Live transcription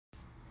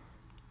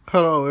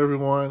Hello,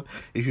 everyone.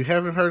 If you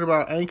haven't heard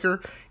about Anchor,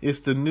 it's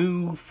the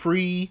new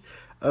free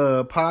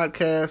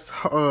podcast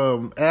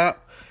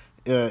app.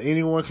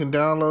 Anyone can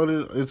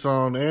download it. It's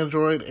on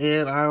Android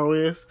and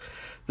iOS.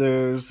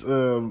 There's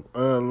a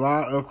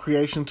lot of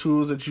creation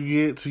tools that you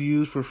get to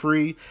use for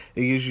free.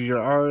 It gives you your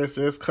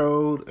RSS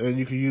code, and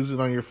you can use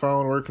it on your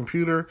phone or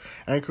computer.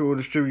 Anchor will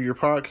distribute your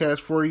podcast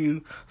for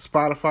you.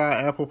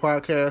 Spotify, Apple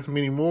Podcasts,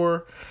 many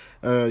more.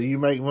 You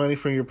make money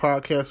from your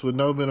podcast with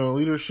no minimum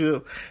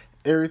leadership.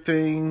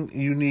 Everything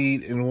you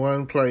need in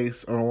one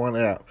place on one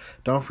app.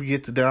 Don't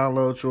forget to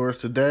download yours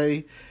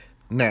today,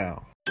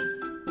 now.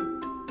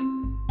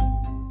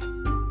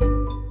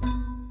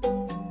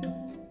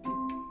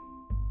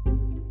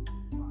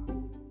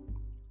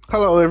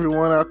 Hello,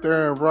 everyone out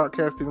there in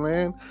broadcasting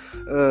land.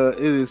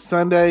 It is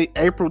Sunday,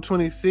 April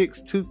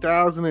 26,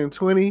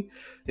 2020.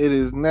 It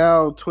is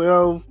now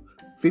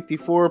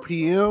 12:54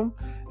 p.m.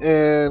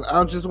 And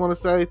I just want to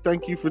say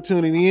thank you for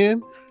tuning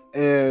in.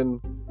 And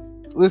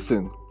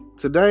listen,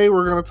 today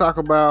we're going to talk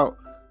about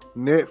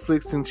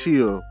Netflix and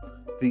chill,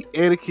 the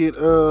etiquette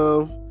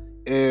of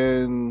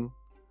Netflix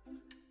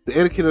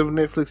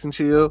and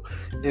chill,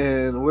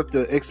 and what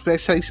the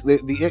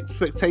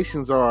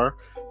expectations are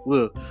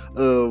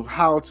of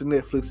how to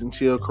Netflix and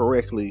chill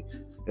correctly,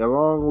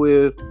 along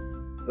with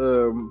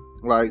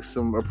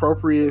some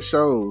appropriate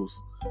shows.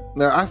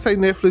 Now, I say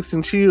Netflix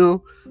and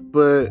chill,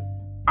 but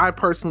I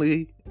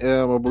personally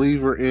am a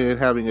believer in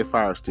having a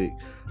Fire Stick.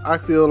 I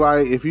feel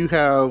like if you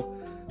have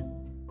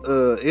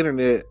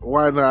internet,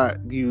 why not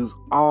use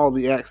all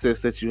the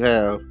access that you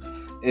have?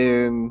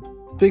 And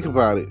think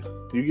about it.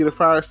 You get a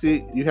Fire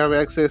Stick, you have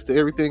access to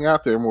everything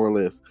out there, more or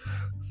less.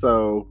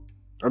 So,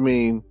 I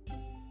mean,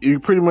 you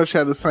pretty much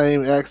have the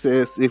same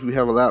access if you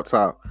have a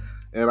laptop.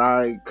 And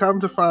I come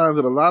to find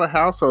that a lot of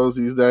households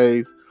these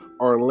days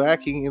are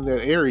lacking in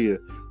that area.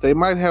 They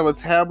might have a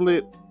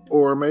tablet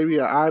or maybe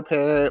an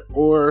iPad,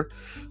 or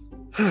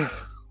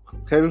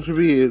heaven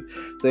forbid,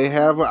 they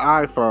have an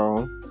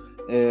iPhone,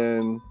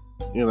 and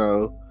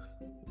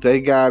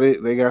they got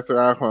it. They got their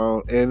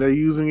iPhone, and they're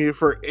using it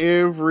for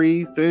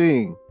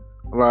everything.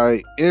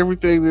 Like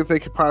everything that they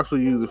could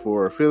possibly use it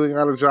for. Filling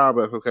out a job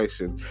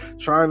application,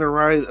 trying to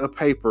write a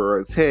paper or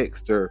a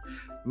text, or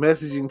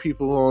messaging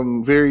people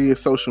on various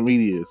social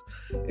medias.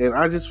 And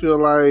I just feel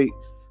like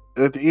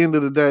at the end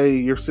of the day,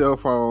 your cell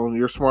phone,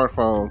 your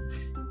smartphone,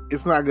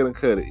 it's not going to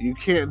cut it. You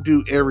can't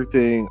do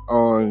everything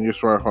on your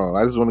smartphone.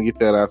 I just want to get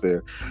that out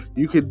there.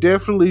 You could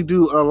definitely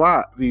do a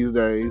lot these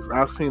days.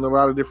 I've seen a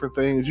lot of different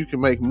things. You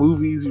can make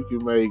movies, you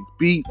can make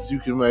beats,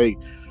 you can make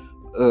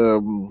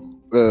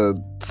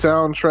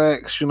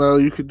soundtracks,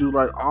 you could do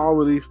like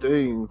all of these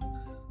things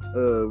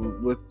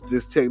with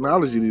this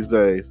technology these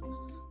days.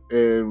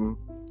 And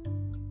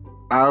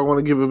I want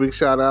to give a big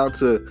shout out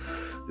to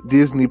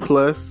Disney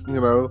Plus.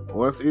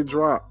 Once it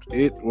dropped,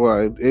 it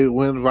went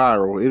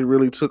viral. It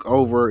really took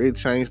over. It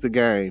changed the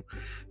game.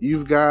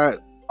 You've got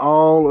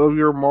all of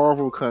your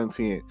Marvel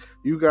content.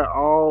 You got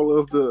all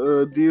of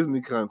the Disney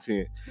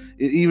content.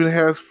 It even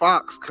has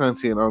Fox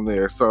content on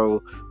there.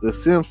 So The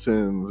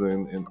Simpsons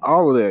and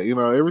all of that,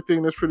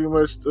 everything that's pretty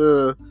much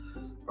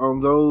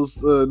on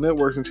those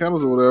networks and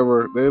channels or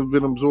whatever, they've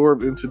been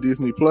absorbed into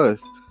Disney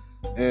Plus.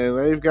 And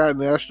they've got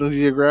National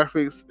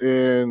Geographics,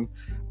 and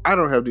I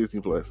don't have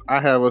Disney Plus. I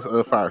have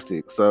a Fire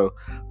Stick.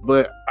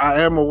 But I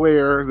am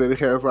aware that it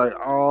has like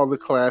all the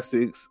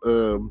classics,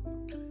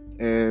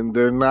 and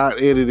they're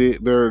not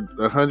edited. They're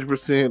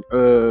 100%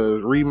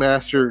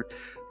 remastered,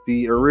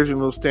 the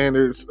original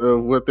standards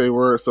of what they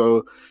were.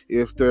 So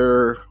if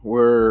there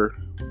were,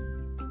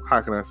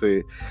 how can I say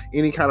it,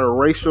 any kind of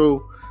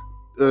racial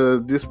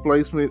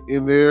displacement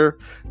in there,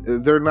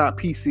 they're not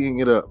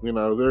PCing it up.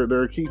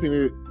 They're keeping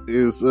it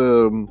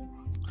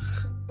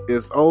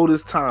as old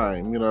as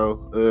time.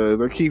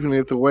 They're keeping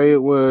it the way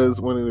it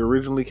was when it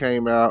originally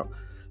came out.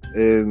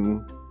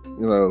 And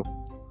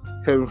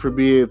heaven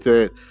forbid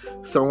that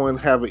someone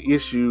have an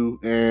issue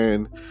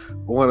and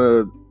want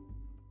to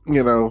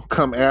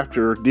come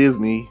after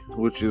Disney,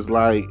 which is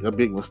like a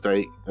big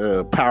mistake,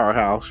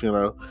 powerhouse.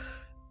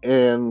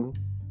 And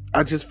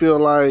I just feel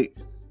like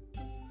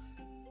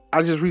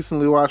I just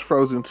recently watched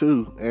Frozen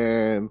 2,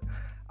 and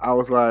I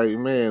was like,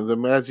 man, the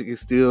magic is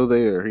still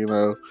there.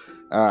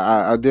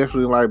 I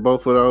definitely like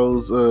both of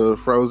those,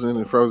 Frozen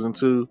and Frozen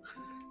 2.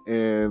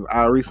 And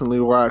I recently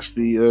watched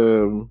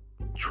the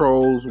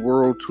Trolls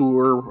World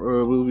Tour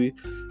movie.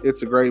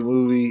 It's a great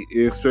movie,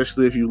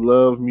 especially if you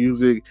love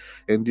music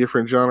and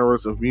different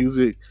genres of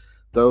music.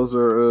 Those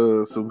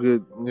are some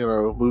good,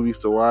 movies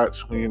to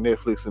watch when you're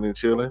Netflixing and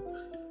chilling.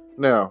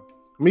 Now,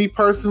 me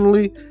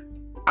personally,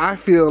 I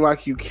feel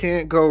like you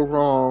can't go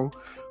wrong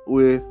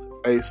with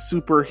a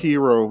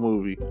superhero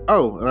movie.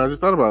 Oh, and I just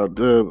thought about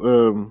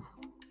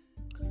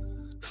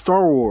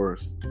Star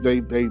Wars. They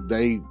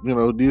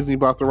Disney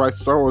bought the rights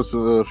to Star Wars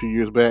a few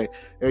years back,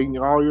 and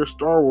all your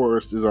Star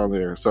Wars is on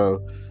there. So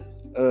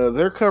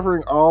they're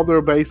covering all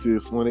their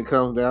bases when it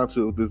comes down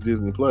to this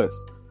Disney Plus.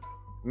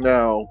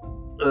 Now,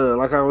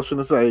 like I was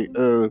going to say,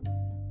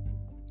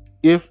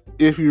 if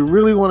you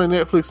really want to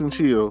Netflix and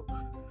chill,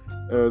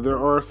 There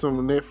are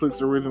some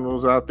Netflix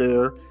originals out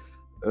there.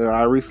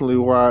 I recently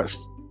watched.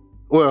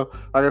 Well,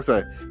 like I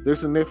say,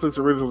 there's some Netflix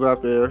originals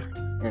out there,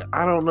 and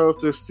I don't know if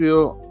they're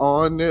still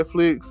on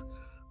Netflix,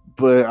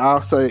 but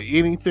I'll say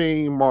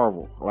anything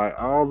Marvel, like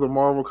all the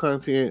Marvel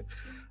content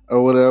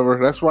or whatever.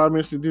 That's why I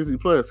mentioned Disney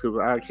Plus, because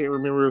I can't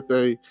remember if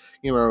they,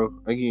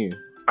 again,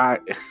 I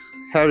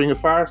having a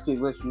Fire Stick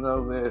lets you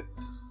know that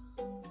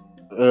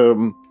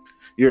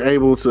you're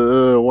able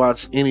to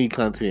watch any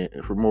content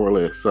for more or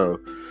less. So,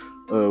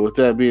 with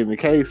that being the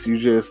case, you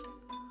just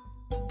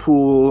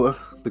pull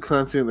the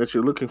content that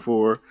you're looking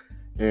for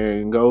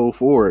and go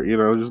for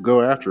it. Just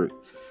go after it.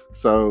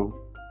 So,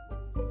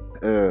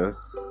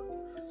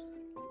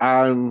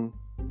 I'm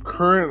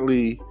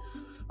currently,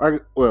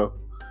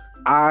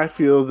 I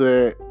feel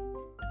that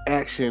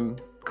action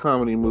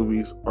comedy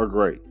movies are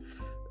great.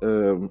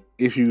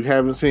 If you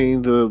haven't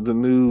seen the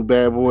new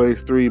Bad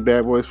Boys 3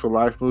 Bad Boys for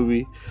Life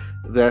movie,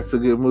 that's a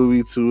good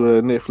movie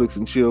to Netflix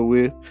and chill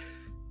with.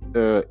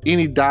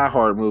 Any Die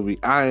Hard movie.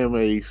 I am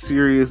a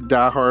serious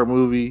Die Hard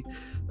movie.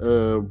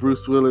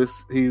 Bruce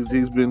Willis,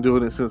 he's been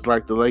doing it since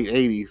like the late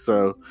 80s.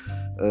 So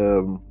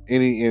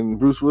and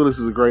Bruce Willis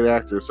is a great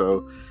actor.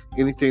 So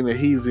anything that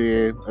he's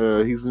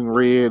in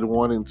Red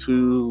 1 and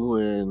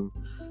 2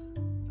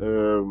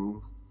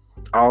 and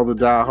all the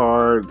Die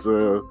Hards.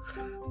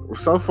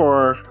 So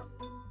far,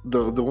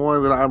 the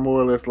one that I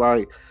more or less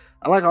like,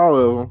 I like all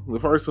of them. The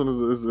first one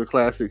is a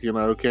classic,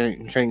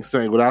 can't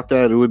sing. Without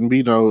that, it wouldn't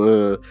be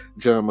no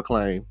John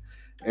McClane.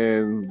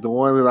 And the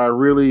one that I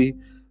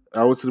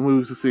went to the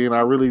movies to see, and I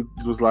really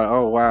was like,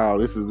 oh wow,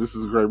 this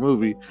is a great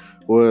movie,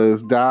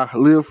 was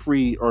Live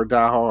Free or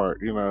Die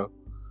Hard,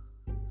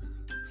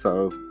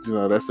 So,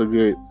 that's a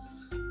good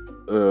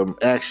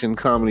action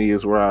comedy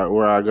is where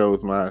I go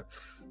with mine.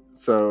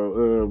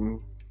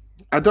 So,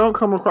 I don't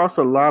come across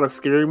a lot of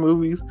scary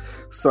movies,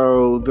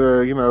 so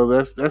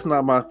that's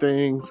not my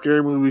thing.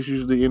 Scary movies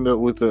usually end up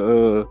with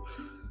a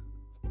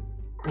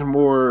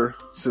more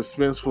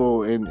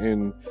suspenseful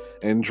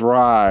and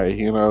dry.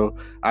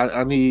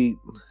 I need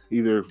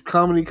either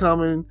comedy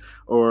coming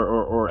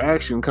or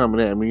action coming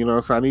at me.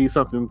 So I need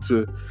something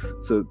to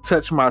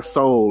touch my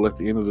soul at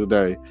the end of the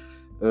day.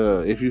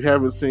 If you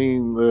haven't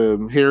seen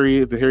the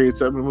Harriet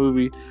Tubman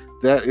movie,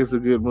 that is a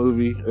good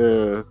movie.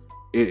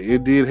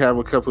 It did have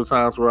a couple of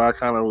times where I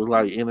kind of was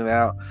like in and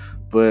out,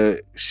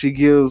 but she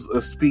gives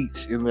a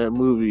speech in that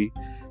movie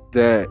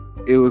that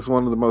it was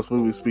one of the most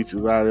moving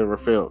speeches I'd ever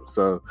felt.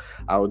 So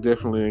I would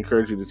definitely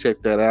encourage you to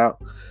check that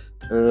out.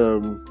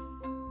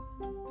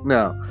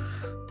 Now,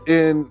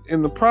 in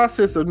the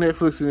process of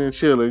Netflix and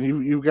chilling,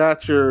 you've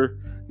got your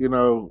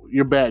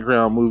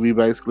background movie,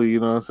 basically,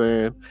 you know what I'm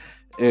saying?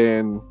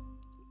 And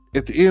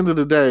at the end of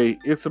the day,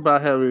 it's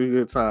about having a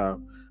good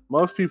time.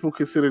 Most people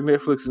consider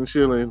Netflix and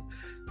chilling,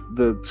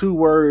 the two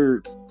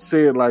words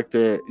said like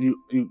that,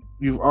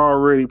 you've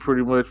already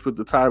pretty much put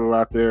the title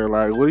out there.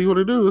 Like, what do you want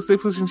to do? It's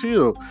Netflix and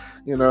chill,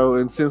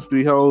 And since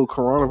the whole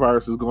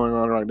coronavirus is going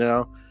on right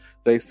now,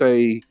 they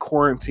say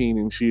quarantine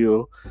and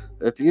chill.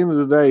 At the end of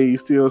the day, you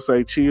still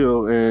say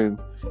chill, and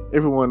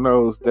everyone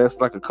knows that's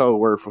like a code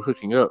word for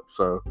hooking up.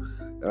 So,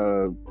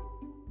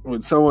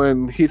 when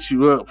someone hits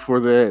you up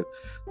for that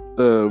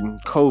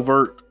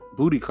covert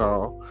booty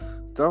call,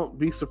 don't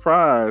be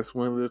surprised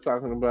when they're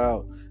talking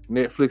about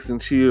Netflix and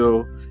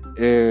chill,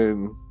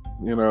 and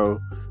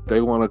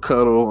they want to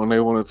cuddle and they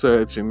want to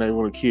touch and they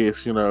want to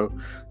kiss.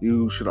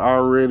 You should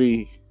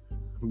already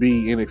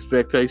be in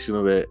expectation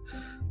of that.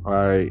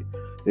 Like,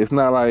 it's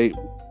not like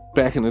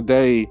back in the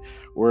day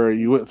where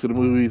you went to the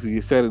movies and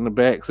you sat in the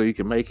back so you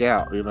can make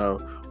out,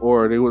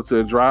 or they went to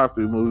a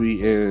drive-through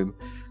movie and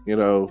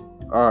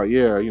oh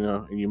yeah,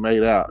 and you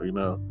made out,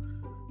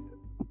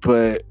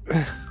 but.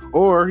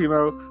 Or,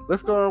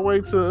 let's go our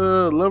way to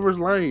Lover's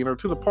Lane or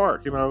to the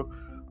park,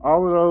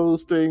 all of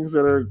those things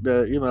that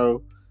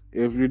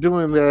if you're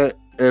doing that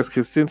as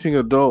consenting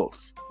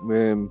adults,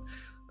 then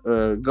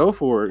go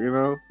for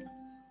it,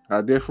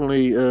 I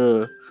definitely,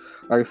 like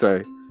I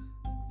say,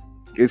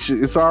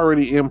 it's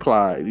already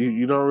implied.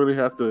 You don't really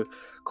have to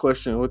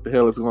question what the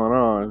hell is going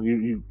on.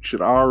 You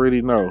should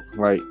already know.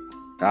 Like,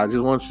 I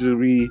just want you to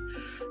be,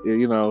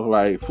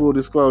 like, full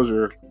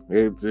disclosure,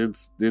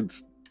 it's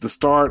the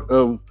start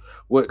of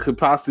what could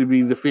possibly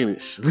be the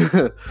finish.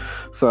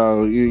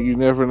 So you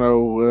never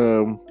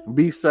know.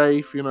 Be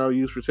safe,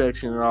 use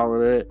protection and all of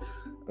that.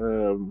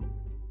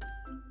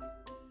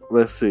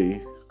 Let's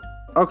see.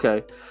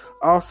 Okay.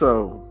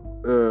 Also,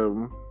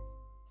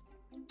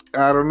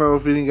 I don't know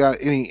if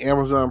any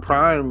Amazon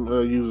Prime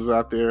users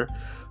out there,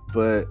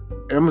 but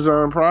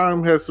Amazon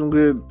Prime has some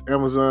good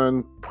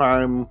Amazon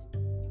Prime,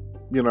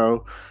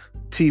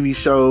 TV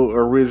show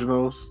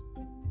originals.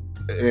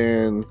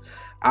 And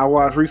I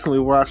recently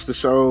watched the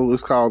show.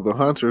 It's called The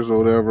Hunters or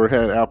whatever. It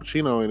had Al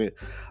Pacino in it.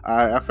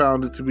 I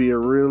found it to be a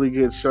really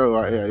good show.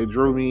 It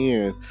drew me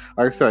in.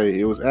 Like I say,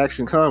 it was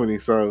action comedy,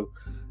 so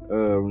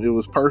it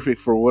was perfect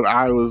for what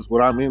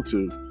I'm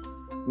into.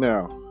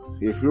 Now,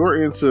 if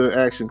you're into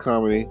action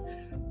comedy,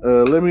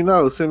 let me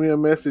know. Send me a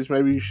message.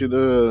 Maybe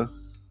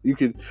you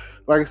could,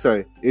 like I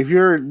say, if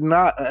you're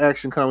not an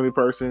action comedy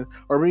person,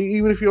 or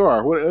even if you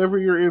are, whatever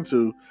you're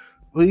into,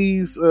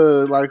 please,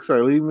 like I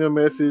say, leave me a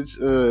message,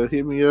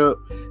 hit me up,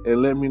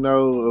 and let me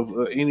know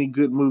of any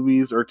good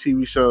movies or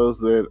TV shows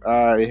that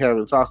I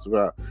haven't talked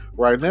about.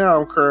 Right now,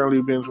 I'm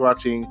currently binge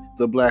watching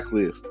The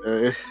Blacklist.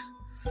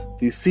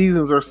 These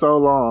seasons are so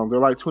long; they're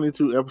like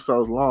 22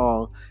 episodes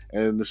long,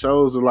 and the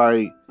shows are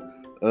like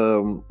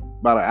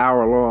about an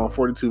hour long,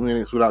 42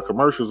 minutes without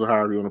commercials or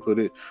however you want to put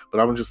it.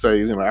 But I'm gonna just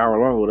say, an hour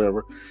long or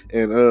whatever,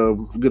 and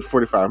good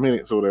 45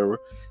 minutes or whatever.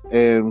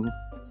 And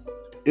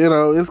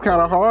it's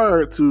kind of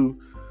hard to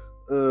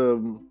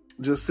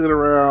just sit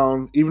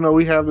around, even though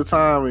we have the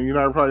time and you're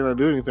not probably not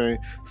doing anything.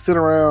 Sit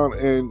around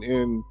and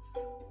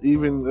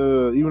even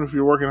if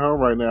you're working home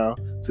right now,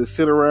 to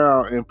sit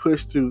around and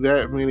push through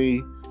that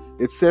many.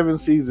 It's 7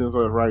 seasons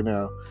right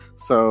now,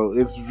 so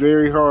it's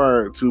very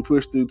hard to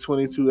push through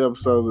 22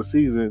 episodes a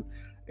season,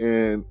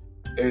 and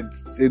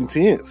it's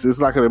intense. It's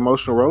like an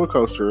emotional roller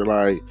coaster.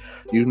 Like,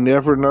 you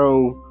never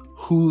know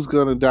who's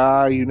gonna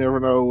die. You never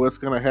know what's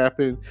gonna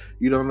happen.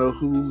 You don't know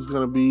who's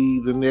gonna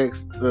be the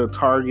next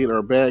target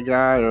or bad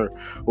guy or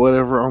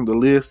whatever on the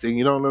list, and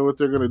you don't know what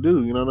they're gonna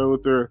do. You don't know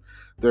what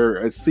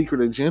their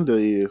secret agenda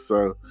is.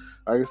 So,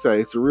 like I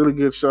say, it's a really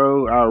good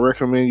show. I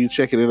recommend you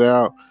checking it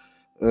out.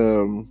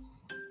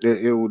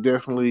 It will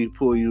definitely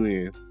pull you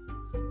in.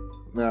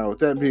 Now, with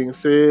that being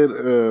said,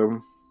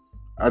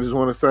 I just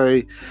want to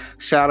say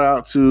shout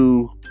out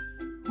to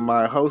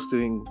my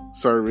hosting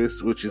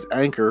service, which is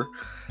Anchor.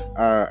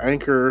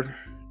 Anchor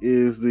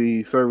is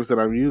the service that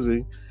I'm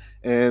using,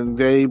 and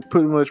they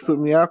pretty much put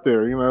me out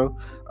there.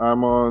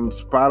 I'm on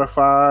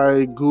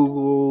Spotify,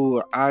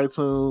 Google,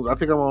 iTunes. I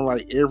think I'm on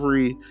like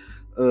every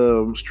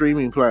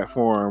streaming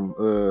platform,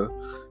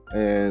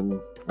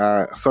 and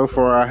so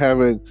far I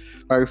haven't,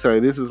 like I say,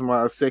 this is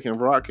my second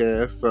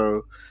broadcast,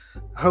 so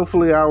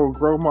hopefully I will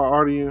grow my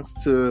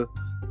audience to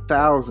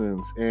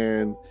thousands.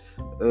 And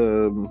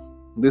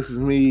this is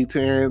me,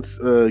 Terrence,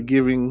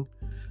 giving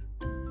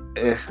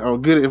a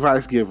good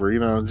advice giver,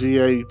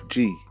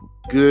 GAG,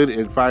 good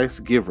advice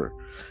giver.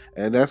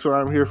 And that's what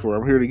I'm here for.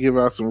 I'm here to give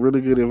out some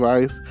really good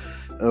advice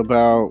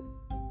about,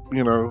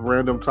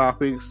 random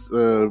topics.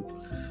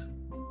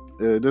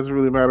 It doesn't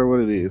really matter what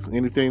it is.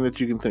 Anything that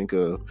you can think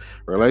of.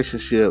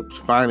 Relationships,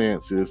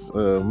 finances,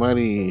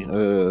 money,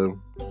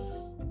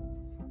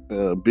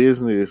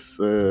 business,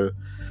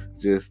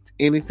 just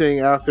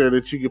anything out there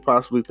that you could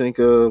possibly think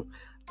of.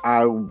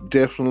 I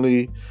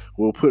definitely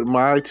will put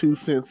my 2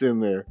 cents in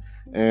there.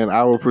 And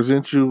I will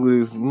present you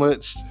with as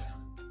much,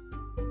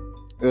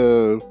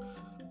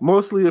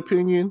 mostly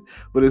opinion,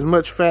 but as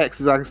much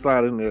facts as I can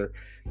slide in there.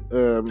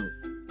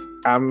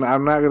 I'm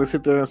not going to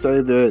sit there and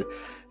say that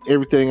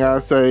everything I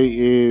say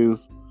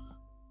is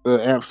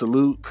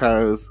absolute,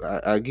 because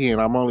again,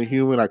 I'm only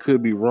human. I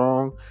could be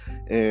wrong,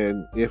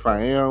 and if I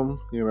am,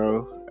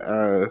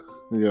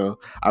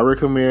 I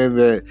recommend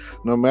that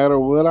no matter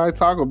what I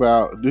talk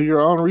about, do your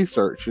own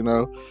research.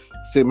 To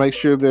make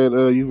sure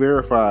that you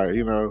verify.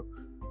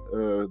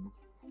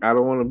 I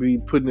don't want to be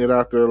putting it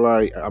out there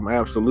like I'm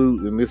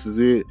absolute and this is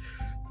it.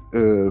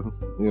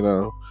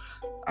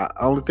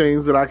 Only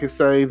things that I can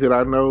say that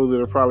I know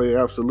that are probably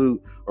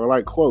absolute are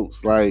like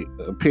quotes, like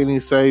a penny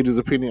saved is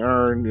a penny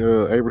earned,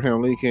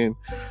 Abraham Lincoln,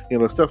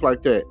 stuff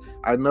like that.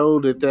 I know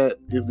that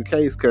is the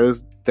case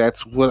because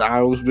that's what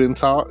I was been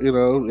taught.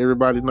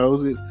 Everybody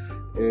knows it.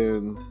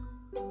 And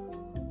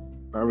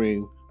I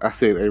mean, I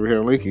said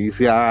Abraham Lincoln. You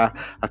see how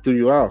I threw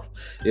you off.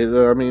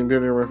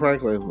 Benjamin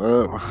Franklin.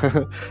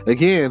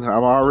 Again,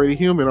 I'm already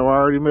human. I'm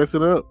already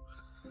messing up.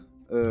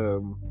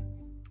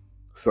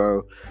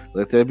 So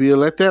let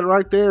that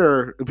right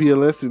there be a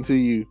lesson to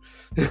you.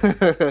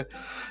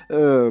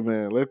 Oh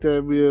man, let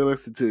that be a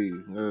lesson to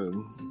you.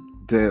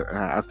 That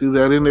I threw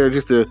that in there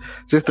just to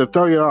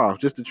throw you off,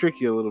 just to trick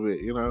you a little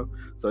bit,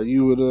 so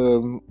you would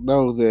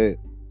know that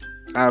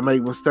I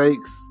make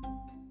mistakes,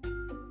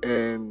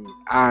 and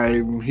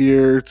I'm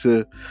here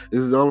to.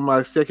 This is only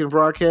my second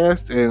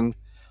broadcast, and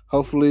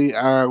hopefully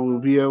I will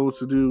be able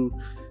to do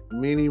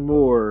many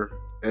more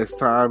as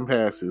time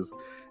passes.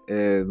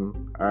 And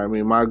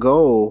my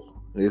goal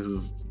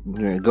is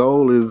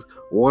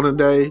one a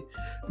day,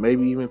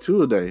 maybe even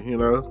 2 a day.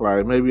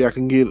 Like maybe I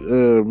can get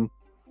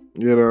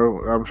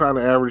I'm trying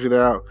to average it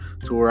out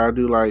to where I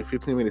do like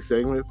 15-minute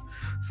segments.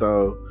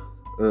 So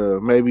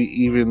maybe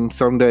even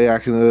someday I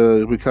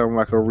can become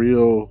like a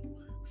real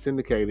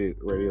syndicated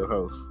radio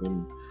host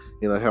and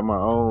have my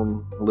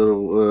own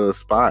little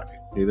spot.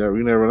 You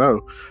never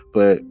know.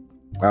 But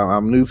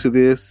I'm new to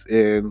this,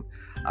 and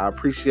I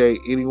appreciate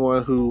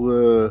anyone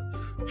who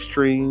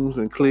streams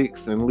and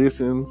clicks and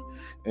listens.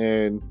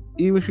 And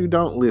even if you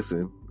don't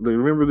listen,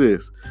 remember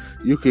this: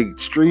 you can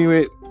stream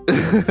it,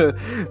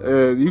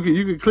 you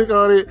can click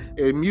on it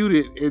and mute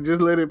it and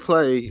just let it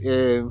play.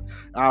 And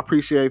I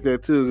appreciate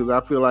that too, because I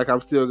feel like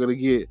I'm still gonna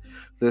get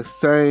the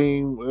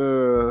same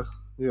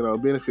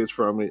benefits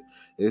from it.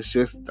 It's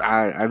just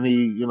I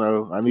need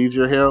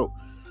your help.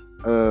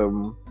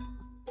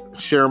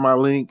 Share my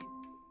link.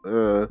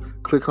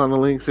 Click on the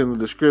links in the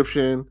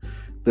description.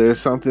 there's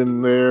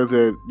something there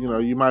that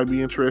you might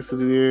be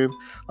interested in.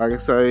 Like I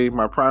say,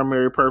 my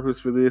primary purpose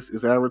for this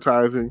is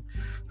advertising,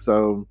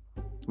 so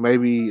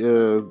maybe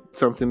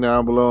something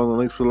down below in the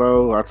links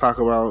below. I talk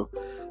about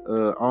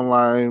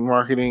online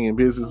marketing and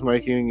business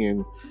making,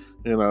 and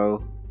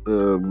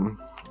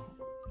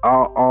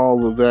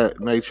all of that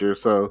nature.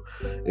 So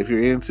if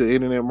you're into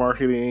internet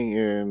marketing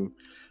and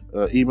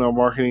email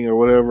marketing or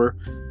whatever,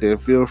 then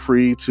feel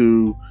free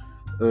to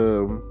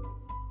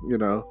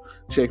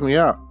check me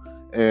out.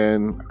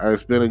 And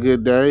it's been a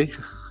good day,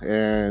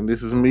 and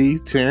this is me,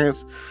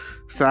 Terrence,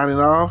 signing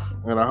off,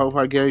 and I hope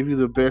I gave you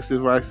the best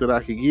advice that I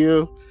could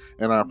give,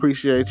 and I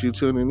appreciate you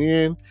tuning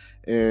in.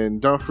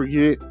 And don't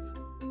forget,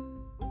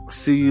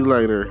 see you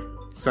later,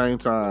 same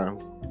time,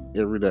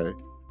 every day.